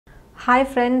Hi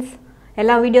friends,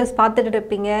 எல்லா videos பார்த்துட்டு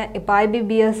இருப்பீங்க. இப்போ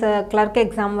IBBS clerk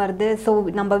exam வருது. ஸோ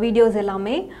நம்ம வீடியோஸ்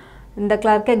எல்லாமே இந்த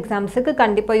clerk examsக்கு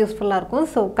கண்டிப்பாக யூஸ்ஃபுல்லாக இருக்கும்.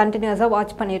 ஸோ கண்டினியூஸாக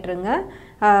வாட்ச் பண்ணிட்டுருங்க.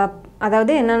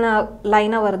 அதாவது என்னென்ன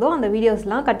லைனாக வருதோ அந்த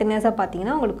வீடியோஸ்லாம் கண்டினியூஸாக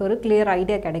பார்த்தீங்கன்னா உங்களுக்கு ஒரு கிளியர்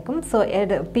ஐடியா கிடைக்கும். ஸோ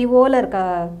பிஓவில் இருக்க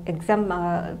எக்ஸாம்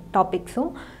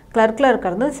டாபிக்ஸும் கிளர்க்கில்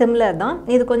இருக்கிறது சிமிலர் தான்.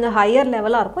 இது கொஞ்சம் ஹையர்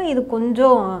லெவலாக இருக்கும், இது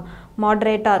கொஞ்சம்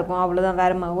மாட்ரேட்டாக இருக்கும், அவ்வளோதான்.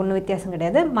 வேறு ஒன்றும் வித்தியாசம்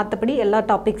கிடையாது. மற்றபடி எல்லா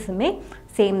டாபிக்ஸுமே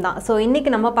சேம் தான். ஸோ இன்றைக்கி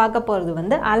நம்ம பார்க்க போகிறது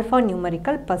வந்து alpha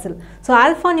numerical Basil. So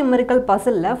alpha numerical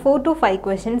பசிலில் 4 to 5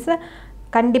 questions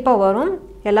கண்டிப்பாக வரும்.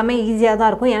 எல்லாமே ஈஸியாக தான்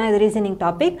இருக்கும், ஏன்னா இது ரீசனிங்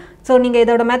டாபிக். ஸோ நீங்கள்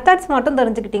இதோட மெத்தட்ஸ் மட்டும்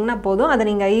தெரிஞ்சுக்கிட்டிங்கன்னா போதும், அதை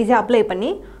நீங்கள் ஈஸியாக அப்ளை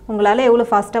பண்ணி உங்களால் எவ்வளோ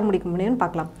ஃபாஸ்ட்டாக முடிக்க முடியும்னு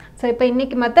பார்க்கலாம். ஸோ இப்போ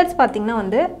இன்றைக்கி மெத்தட்ஸ் பார்த்திங்கன்னா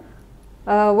வந்து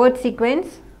word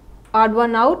sequence, odd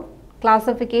one out,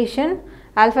 classification,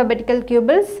 alphabetical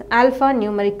quibbles, alpha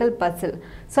numerical puzzle.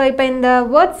 So இப்போ இந்த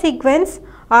word sequence,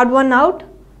 odd one out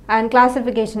and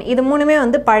classification இது மூணுமே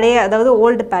வந்து பழைய, அதாவது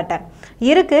ஓல்டு பேட்டர்ன்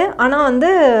இருக்குது. ஆனால்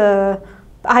வந்து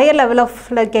ஹையர் லெவல்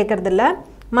ஆஃப்ல கேட்குறதில்ல.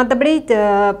 மற்றபடி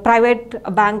ப்ரைவேட்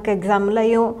பேங்க்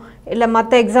எக்ஸாம்லையும் இல்லை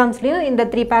மற்ற எக்ஸாம்ஸ்லேயும் இந்த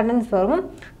 3 பேட்டர்ன்ஸ் வரும்.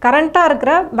 கரண்ட்டாக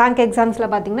இருக்கிற பேங்க்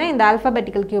எக்ஸாம்ஸில் பார்த்திங்கன்னா இந்த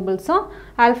ஆல்ஃபாபெட்டிக்கல் கியூபிள்ஸும்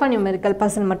ஆல்ஃபா நியூமெரிக்கல்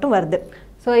பசில் மட்டும் வருது.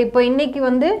 ஸோ இப்போ இன்றைக்கி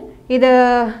வந்து இதை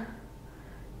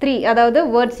 3, அதாவது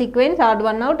word sequence, add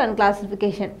one out and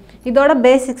classification, இதோட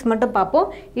பேசிக்ஸ் மட்டும் பார்ப்போம்.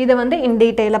 இதை வந்து இன்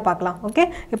டீட்டெயிலாக பார்க்கலாம். ஓகே,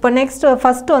 இப்போ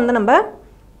ஃபஸ்ட்டு வந்து நம்ம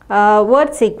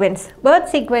வேர்ட் சீக்வென்ஸ். வேர்ட்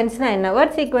சீக்வென்ஸ்னால் என்ன?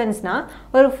 வேர்ட் சீக்வென்ஸ்னால்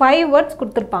ஒரு 5 வேர்ட்ஸ்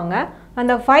கொடுத்துருப்பாங்க.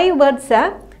 அந்த 5 வேர்ட்ஸை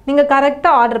நீங்கள்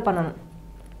கரெக்டாக ஆர்டர் பண்ணணும்.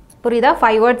 புரியுதா?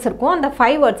 5 வேர்ட்ஸ் இருக்கும், அந்த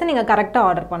 5 வேர்ட்ஸை நீங்கள் கரெக்டாக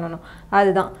ஆர்டர் பண்ணணும்.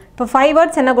 அதுதான் இப்போ 5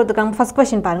 வேர்ட்ஸ் என்ன கொடுத்துருக்காங்க. ஃபஸ்ட்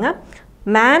கொஸ்டின் பாருங்கள்,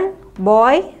 man,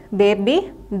 bye, baby,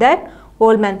 that,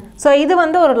 old man. So இது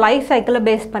வந்து ஒரு லைஃப் சைக்கிளை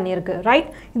பேஸ் பண்ணியிருக்கு, ரைட்?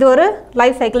 இது ஒரு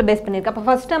லைஃப் சைக்கிளை பேஸ் பண்ணியிருக்கு. அப்போ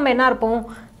ஃபஸ்ட்டு நம்ம என்ன இருப்போம்?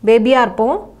 பேபியாக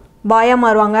இருப்போம், பாயாக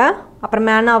மாறுவாங்க, அப்புறம்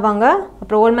மேன் ஆவாங்க,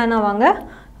 அப்புறம் ஓல்ட் மேன் ஆவாங்க,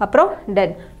 அப்புறம்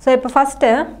டெட். ஸோ இப்போ ஃபஸ்ட்டு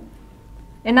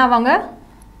என்ன ஆவாங்க?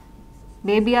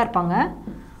 பேபியாக இருப்பாங்க,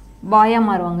 பாயாக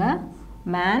மாறுவாங்க,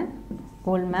 man,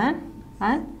 old man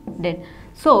and dead.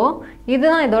 So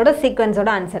இதுதான் இதோட சீக்வன்ஸோட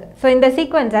ஆன்சர். ஸோ இந்த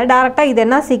சீக்வன்ஸை டேரெக்டாக இது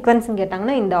என்ன சீக்வன்ஸ்னு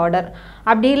கேட்டாங்கன்னா இந்த ஆர்டர்.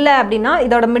 அப்படி இல்லை அப்படின்னா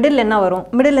இதோட மிடில் என்ன வரும்?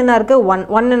 மிடில் என்ன இருக்குது?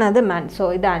 1 என்னது? மேன். ஸோ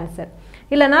இது ஆன்சர்.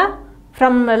 இல்லைனா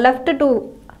ஃப்ரம் லெஃப்ட் டு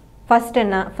ஃபஸ்ட்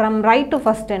என்ன, ஃப்ரம் ரைட் டு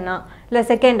ஃபஸ்ட் என்ன, இல்லை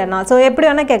செகண்ட் என்ன. ஸோ எப்படி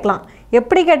வேணால் கேட்கலாம்.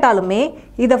 எப்படி கேட்டாலுமே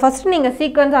இதை ஃபஸ்ட்டு நீங்கள்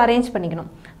சீக்வன்ஸை அரேஞ்ச்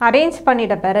பண்ணிக்கணும். அரேஞ்ச்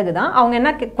பண்ணிட்ட பிறகு தான் அவங்க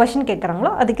என்ன கொஷின்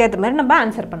கேட்குறாங்களோ அதுக்கேற்ற மாதிரி நம்ம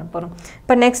ஆன்சர் பண்ண போகிறோம்.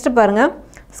 இப்போ நெக்ஸ்ட்டு பாருங்கள்,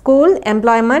 school,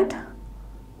 employment,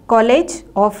 college,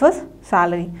 office,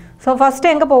 salary. So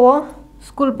first எங்கே போவோம்?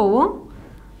 ஸ்கூல் போவோம்,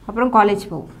 அப்புறம் காலேஜ்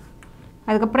போவோம்,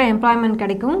 அதுக்கப்புறம் எம்ப்ளாய்மெண்ட்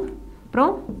கிடைக்கும்,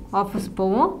 அப்புறம் ஆஃபீஸ்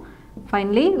போவோம்,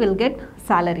 finally will get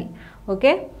salary.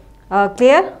 Okay,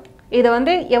 clear? இதை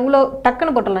வந்து எவ்வளோ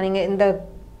டக்குன்னு போட்டுடலாம். நீங்கள் இந்த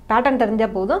பேட்டர்ன்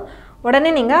தெரிஞ்சால் போதும், உடனே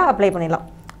நீங்கள் அப்ளை பண்ணிடலாம்.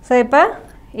 ஸோ இப்போ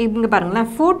இங்கே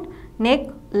பாருங்களேன், food, neck,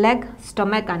 leg,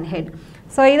 stomach and head.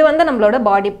 So இது வந்து நம்மளோட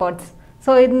பாடி பார்ட்ஸ்.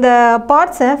 ஸோ இந்த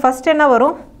பார்ட்ஸை ஃபஸ்ட் என்ன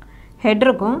வரும்? ஹெட்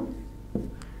இருக்கும்,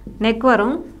 நெக்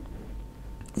வரும்,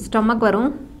 ஸ்டொமக்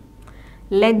வரும்,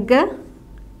 லெக்கு,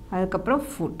 அதுக்கப்புறம்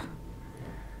food.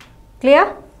 Clear?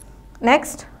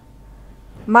 Next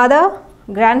mother,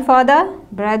 grandfather,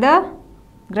 brother,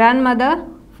 grandmother,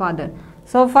 father.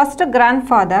 So first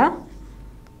grandfather,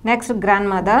 next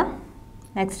grandmother,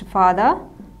 next father,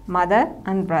 mother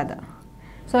and brother.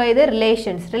 So இது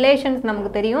ரிலேஷன்ஸ். ரிலேஷன்ஸ்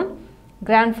நமக்கு தெரியும்,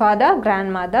 grandfather,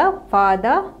 grandmother,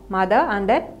 father, mother and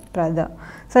then brother.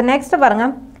 So next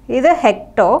பாருங்கள், இது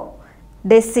hecto,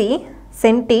 deci,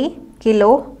 centi, kilo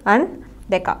and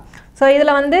deca. So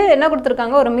இதில் வந்து என்ன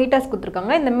கொடுத்துருக்காங்க? ஒரு மீட்டர்ஸ்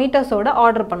கொடுத்துருக்காங்க. இந்த மீட்டர்ஸோட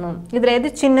ஆர்டர் பண்ணணும். இதில் எது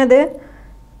சின்னது?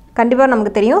 கண்டிப்பாக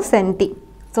நமக்கு தெரியும், சென்டி.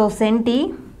 ஸோ சென்டி,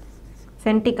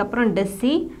 சென்டிக்கு அப்புறம்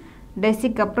டெசி,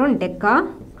 டெசிக்கு அப்புறம் டெக்கா,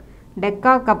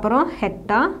 டெக்காக்கு அப்புறம்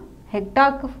ஹெக்டா,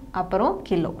 ஹெக்டாக்கு அப்புறம்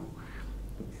கிலோ.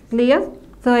 கிளியர்?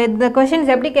 ஸோ இந்த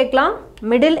கொஷின்ஸ் எப்படி கேட்கலாம்?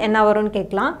 மிடில் என்ன வரும்னு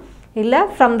கேட்கலாம், இல்லை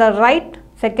ஃப்ரம் த ரைட்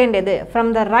செகண்ட் எது, ஃப்ரம்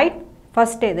த ரைட்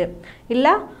ஃபஸ்ட் எது,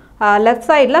 இல்லை லெஃப்ட்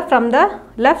சைடில் ஃப்ரம் த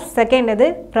லெஃப்ட் செகண்ட் எது,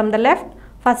 ஃப்ரம் த லெஃப்ட்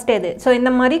ஃபஸ்ட் எது. ஸோ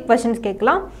இந்த மாதிரி கொஷின்ஸ்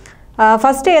கேட்கலாம்.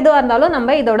 ஃபஸ்ட்டு எதுவாக இருந்தாலும்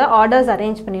நம்ம இதோட ஆர்டர்ஸ்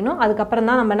அரேஞ்ச் பண்ணிடணும். அதுக்கப்புறம்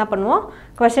தான் நம்ம என்ன பண்ணுவோம்?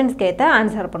 கொஷின்ஸ்க்கு ஏற்ற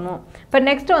ஆன்சர் பண்ணுவோம். இப்போ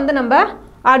நெக்ஸ்ட்டு வந்து நம்ம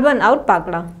ஆட் ஒன் அவுட்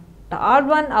பார்க்கலாம். ஆட்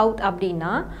ஒன் அவுட்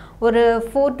அப்படின்னா ஒரு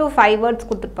 4 to 5 வேர்ட்ஸ்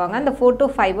கொடுத்துருப்பாங்க. அந்த 4 to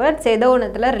 5 வேர்ட்ஸ் ஏதோ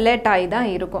ஒன்றுத்தில் ரிலேட் ஆகி தான்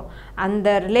இருக்கும். அந்த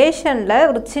ரிலேஷனில்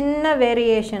ஒரு சின்ன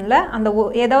வேரியேஷனில் அந்த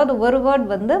ஏதாவது ஒரு வேர்ட்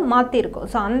வந்து மாற்றிருக்கும்.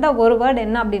 ஸோ அந்த ஒரு வேர்டு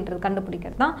என்ன அப்படின்றது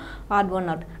கண்டுபிடிக்கிறது தான் ஆட் ஒன்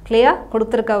அவுட். கிளியர்?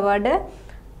 கொடுத்துருக்க வேர்டு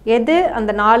எது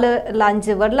அந்த 4 இல்லை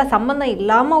 5 வேர்டில் சம்மந்தம்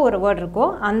இல்லாமல் ஒரு வேர்ட் இருக்கோ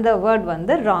அந்த வேர்ட்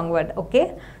வந்து ராங் வேர்ட். ஓகே,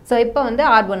 ஸோ இப்போ வந்து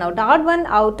add one out. Add one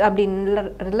out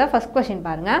அப்படின்றதுல ஃபஸ்ட் கொஷின்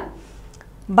பாருங்கள்.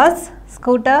 Bus,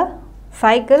 scooter,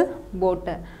 cycle, boat.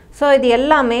 So இது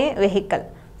எல்லாமே vehicle.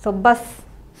 So bus,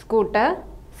 scooter,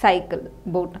 cycle,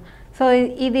 boat. So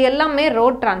இது எல்லாமே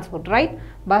road transport, right?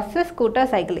 Bus, scooter,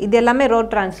 cycle. இது எல்லாமே road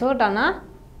transport. ஆனா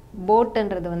boat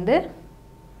என்றது வந்து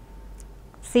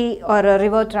sea or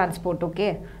river transport,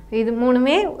 okay? இது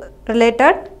மூணுமே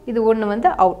related. இது ஒன்று வந்து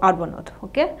odd one out,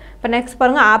 okay? இப்போ next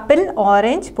பாருங்க apple,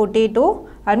 orange, potato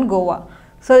and guava.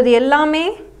 So இது எல்லாமே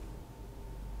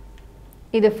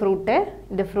இது fruit,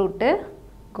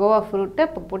 guava fruit,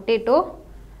 potato,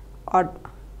 odd.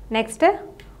 Next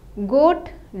goat,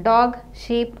 dog,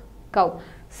 sheep, cow.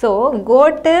 So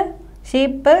goat,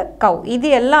 sheep, cow. இது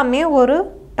எல்லாமே ஒரு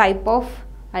type of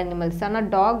animals. ஆனா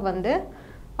dog வந்து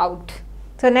out.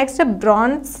 So next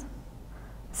bronze,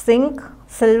 zinc,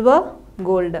 silver,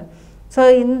 gold. So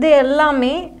இந்த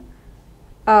எல்லாமே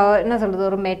என்ன சொல்றது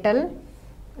ஒரு metal.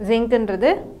 Zinc என்றது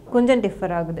கொஞ்சம்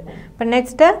டிஃபர் ஆகுது. இப்போ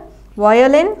next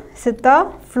violin, sitar,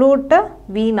 flute,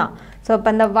 veena. So இப்போ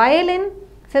இந்த violin,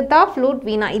 sitar, flute,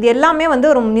 veena இது எல்லாமே வந்து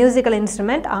ஒரு musical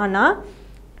instrument. ஆனா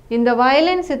இந்த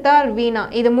violin, sitar, veena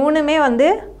இது மூணுமே வந்து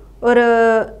ஒரு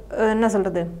என்ன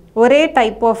சொல்றது ஒரே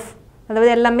டைப் ஆஃப்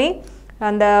அதாவது எல்லாமே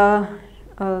அந்த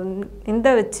இந்த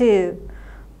வச்சு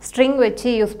string வச்சு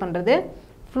யூஸ் பண்றது.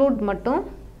 flute மட்டும்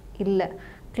இல்ல.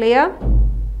 clear?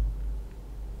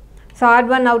 So odd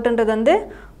one out என்றது வந்து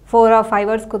 4 or 5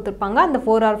 words கொடுத்திருப்பாங்க. அந்த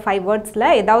 4 or 5 wordsல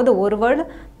ஏதாவது ஒரு வேர்ட்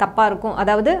தப்பா இருக்கும்.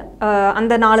 அதாவது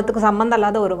அந்த நாலுத்துக்கு சம்பந்தம்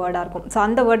இல்லாத ஒரு வேர்டா இருக்கும். ஸோ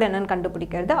அந்த வேர்ட் என்னன்னு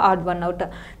கண்டுபிடிக்கிறது odd one out.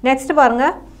 நெக்ஸ்ட் பாருங்க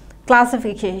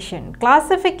கிளாசிஃபிகேஷன்.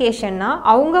 கிளாசிஃபிகேஷன்னா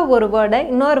அவங்க ஒரு வேர்டை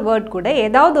இன்னொரு வேர்ட் கூட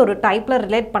ஏதாவது ஒரு டைப்ல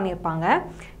ரிலேட் பண்ணியிருப்பாங்க.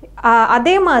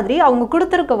 அதே மாதிரி அவங்க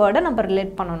கொடுத்துருக்க வேர்டை நம்ம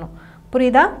ரிலேட் பண்ணணும்.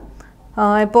 புரியுதா?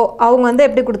 இப்போ அவங்க வந்து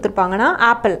எப்படி கொடுத்துருப்பாங்கன்னா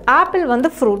ஆப்பிள். ஆப்பிள் வந்து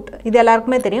ஃப்ரூட். இது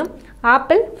எல்லாருக்குமே தெரியும்.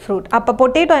 Apple fruit. அப்போ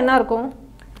பொட்டேட்டோ என்ன இருக்கும்?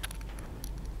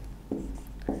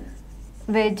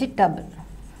 Vegetable,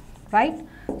 right?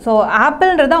 ஸோ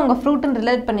ஆப்பிள்ன்றதை அவங்க ஃப்ரூட்டுன்னு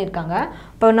ரிலேட் பண்ணியிருக்காங்க.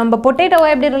 இப்போ நம்ம பொட்டேட்டோவை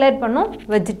எப்படி ரிலேட் பண்ணோம்?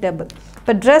 வெஜிடபிள்.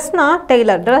 இப்போ ட்ரெஸ்னா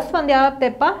டெய்லர். ட்ரெஸ் வந்து யார்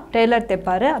தைப்பா? டெய்லர்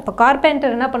தைப்பார். அப்போ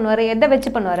கார்பெண்டர் என்ன பண்ணுவார்? எதை வச்சு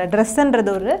பண்ணுவார்?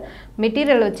 ட்ரெஸ்ஸுன்றது ஒரு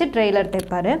மெட்டீரியல் வச்சு டெய்லர்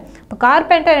தைப்பார். இப்போ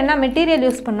கார்பெண்டர் என்ன மெட்டீரியல்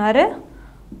யூஸ் பண்ணுவார்?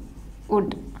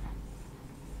 wood.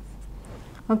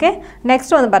 ஓகே,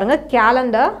 நெக்ஸ்ட் வந்து பாருங்க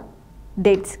கேலண்டர்,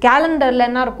 டேட்ஸ். கேலண்டரில்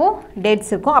என்ன இருக்கும்?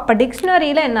 டேட்ஸ் இருக்கும். அப்போ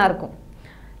டிக்ஷனரியில் என்ன இருக்கும்?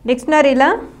 டிக்ஷனரியில்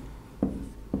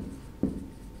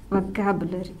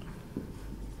vocabulary.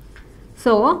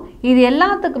 ஸோ இது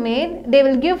எல்லாத்துக்குமே they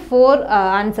will give 4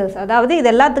 answers. அதாவது இது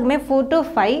எல்லாத்துக்குமே 4 to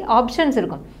 5 ஆப்ஷன்ஸ்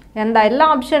இருக்கும். அந்த எல்லா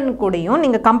ஆப்ஷன் கூடயும்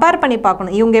நீங்கள் கம்பேர் பண்ணி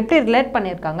பார்க்கணும். இவங்க எப்படி ரிலேட்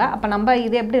பண்ணியிருக்காங்க, அப்போ நம்ம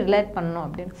இது எப்படி ரிலேட் பண்ணணும்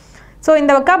அப்படின்னு. ஸோ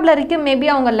இந்த வெக்காபுலரிக்கு மேபி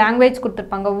அவங்க லாங்குவேஜ்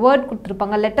கொடுத்துருப்பாங்க, வேர்ட்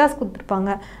கொடுத்துருப்பாங்க, லெட்டர்ஸ் கொடுத்துருப்பாங்க,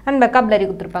 அண்ட் வெக்காபுலரி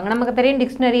கொடுத்துருப்பாங்க. நமக்கு தெரியும்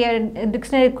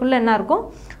டிக்ஷனரிக்குள்ளே என்ன இருக்கும்?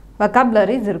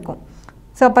 வெக்காபுலரிஸ் இருக்கும்.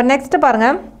 ஸோ அப்போ நெக்ஸ்ட்டு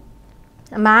பாருங்கள்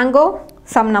மேங்கோ,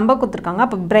 சம் நம்பர் கொடுத்துருக்காங்க.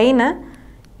 அப்போ பிரெயினு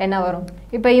என்ன வரும்?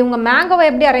 இப்போ இவங்க மேங்கோவை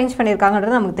எப்படி அரேஞ்ச்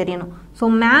பண்ணியிருக்காங்கன்றது நமக்கு தெரியணும். So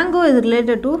mango is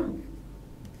related to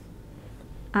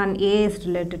and A is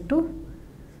related to,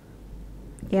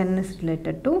 N is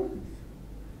related to,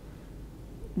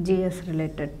 J is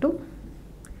related to,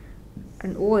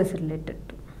 and O is related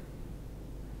to.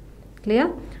 Clear?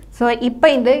 So இப்போ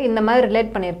இந்த மாதிரி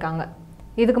ரிலேட் பண்ணியிருக்காங்க.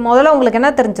 இதுக்கு முதல்ல உங்களுக்கு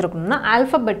என்ன தெரிஞ்சிருக்கணும்னா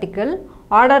ஆல்ஃபபெட்டிக்கல்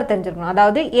ஆர்டர் தெரிஞ்சிருக்கணும்.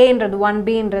 அதாவது ஏன்றது 1,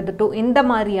 பின்றது 2 இந்த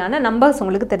மாதிரியான நம்பர்ஸ்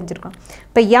உங்களுக்கு தெரிஞ்சிருக்கும்.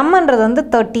 இப்போ எம்ன்றது வந்து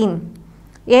 13,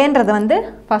 ஏன்றது வந்து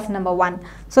ஃபர்ஸ்ட் நம்பர் 1,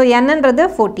 ஸோ என்னன்றது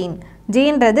 14,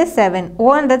 ஜின்றது 7,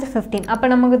 ஓன்றது 15. அப்போ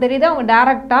நமக்கு தெரியுது அவங்க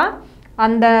டேரெக்டாக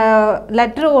அந்த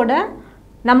லெட்டரோட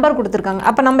நம்பர் கொடுத்துருக்காங்க.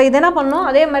 அப்போ நம்ம இது என்ன பண்ணணும்?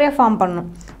 அதே மாதிரியே ஃபார்ம் பண்ணணும்.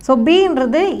 ஸோ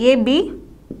பின்றது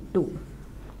AB2,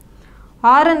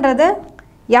 ஆறுன்றது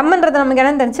எம்ன்றது நமக்கு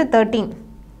என்ன தெரிஞ்சு 13,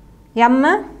 எம்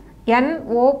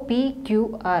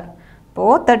NOPQR.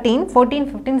 இப்போது 13, 14,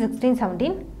 15, 16,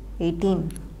 17, 18.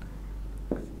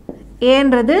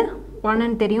 ஏன்றது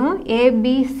 1 தெரியும்.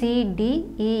 ABCDEFGHI,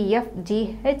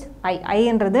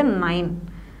 ஐன்றது 9.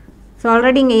 ஸோ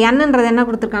ஆல்ரெடி இங்கே என்னன்றது என்ன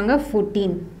கொடுத்துருக்காங்க?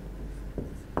 14.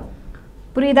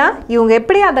 புரியுதா? இவங்க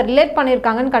எப்படி அதை ரிலேட்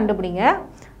பண்ணியிருக்காங்கன்னு கண்டுபிடிங்க.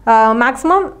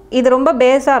 மேக்ஸிமம் இது ரொம்ப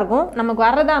பேஸாக இருக்கும். நமக்கு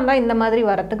வரதா இருந்தால் இந்த மாதிரி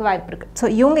வரத்துக்கு வாய்ப்பு இருக்குது. ஸோ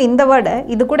இவங்க இந்த வேர்டை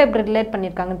இது கூட எப்படி ரிலேட்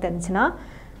பண்ணியிருக்காங்கன்னு தெரிஞ்சுன்னா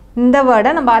இந்த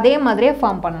வேர்டை நம்ம அதே மாதிரியே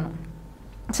ஃபார்ம் பண்ணணும்.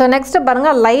 ஸோ நெக்ஸ்ட்டு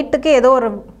பாருங்கள் லைட்டுக்கு ஏதோ ஒரு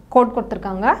கோட்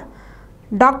கொடுத்துருக்காங்க.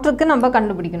 டாக்டருக்கு நம்ம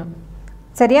கண்டுபிடிக்கணும்.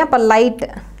 சரியா? இப்போ லைட்டு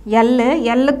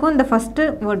எல்லுக்கும் இந்த ஃபஸ்ட்டு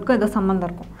வேர்டுக்கும் ஏதோ சம்மந்தம்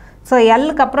இருக்கும். ஸோ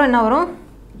எல்லுக்கு அப்புறம் என்ன வரும்?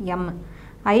 எம்,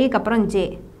 ஐக்கு அப்புறம் ஜே,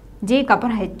 ஜிக்கு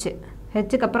அப்புறம்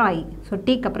ஹெச்சுக்கு அப்புறம் ஐ, ஸோ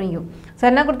டிக்கு அப்புறம் யூ. ஸோ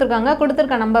என்ன கொடுத்துருக்காங்க?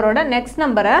 கொடுத்துருக்க நம்பரோட நெக்ஸ்ட்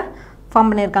நம்பரை ஃபார்ம்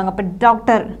பண்ணியிருக்காங்க. இப்போ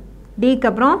டாக்டர் டிக்கு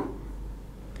அப்புறம்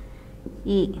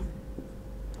இ,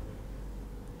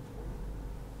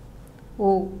 ஓ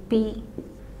பி,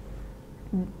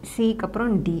 சிக்கு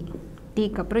அப்புறம் டி,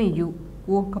 Tக்கு அப்புறம் U,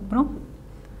 Oக்கு அப்புறம்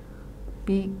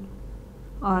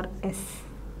PRS.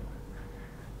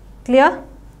 கிளியர்?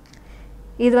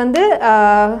 இது வந்து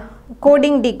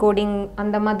கோடிங் டிகோடிங்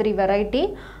அந்த மாதிரி வெரைட்டி.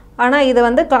 ஆனால் இது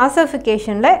வந்து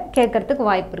கிளாஸிஃபிகேஷனில் கேட்குறதுக்கு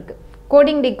வாய்ப்பு இருக்குது.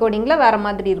 கோடிங் டிகோடிங்கில் வேறு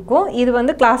மாதிரி இருக்கும். இது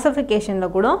வந்து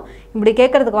கிளாஸிஃபிகேஷனில் கூட இப்படி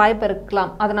கேட்குறதுக்கு வாய்ப்பு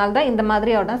இருக்கலாம். அதனால தான் இந்த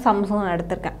மாதிரியோட சம்ஸும் நான்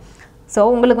எடுத்திருக்கேன். ஸோ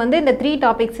உங்களுக்கு வந்து இந்த 3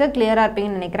 டாபிக்ஸு கிளியராக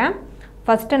இருப்பீங்கன்னு நினைக்கிறேன்.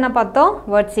 ஃபஸ்ட்டு என்ன பார்த்தோம்?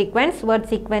 Word sequence. வேர்ட்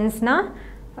சீக்வென்ஸ்னால்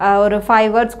ஒரு 5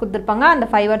 வேர்ட்ஸ் கொடுத்துருப்பாங்க. அந்த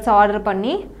 5 வேர்ட்ஸ் ஆர்டர்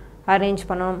பண்ணி அரேஞ்ச்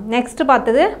பண்ணணும். நெக்ஸ்ட்டு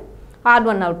பார்த்தது ஆட்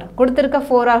ஒன் அவுட். கொடுத்துருக்க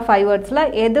 4 or 5 வேர்ட்ஸில்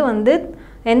எது வந்து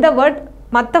எந்த வேர்ட்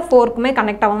மற்ற 4க்குமே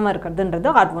கனெக்ட் ஆகாமல் இருக்கிறதுன்றது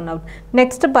ஆட் ஒன் அவுட்.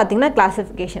 நெக்ஸ்ட்டு பார்த்தீங்கன்னா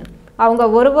கிளாஸிஃபிகேஷன். அவங்க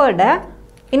ஒரு வேர்டை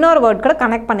இன்னொரு வேர்ட் கூட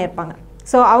கனெக்ட் பண்ணியிருப்பாங்க.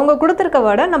 ஸோ அவங்க கொடுத்துருக்க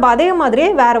வேர்டை நம்ம அதே மாதிரியே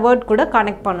வேறு வேர்ட் கூட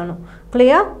கனெக்ட் பண்ணணும்.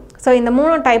 கிளியர்? ஸோ இந்த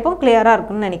 3 டைப்பும் கிளியராக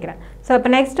இருக்குன்னு நினைக்கிறேன். ஸோ இப்போ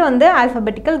நெக்ஸ்ட்டு வந்து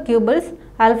ஆல்ஃபபெட்டிக்கல் கியூபிள்ஸ்,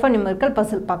 ஆல்ஃபா நியூமெரிக்கல்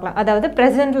பசில் பார்க்கலாம். அதாவது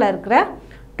ப்ரெசென்ட்டில் இருக்கிற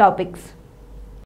டாபிக்ஸ்.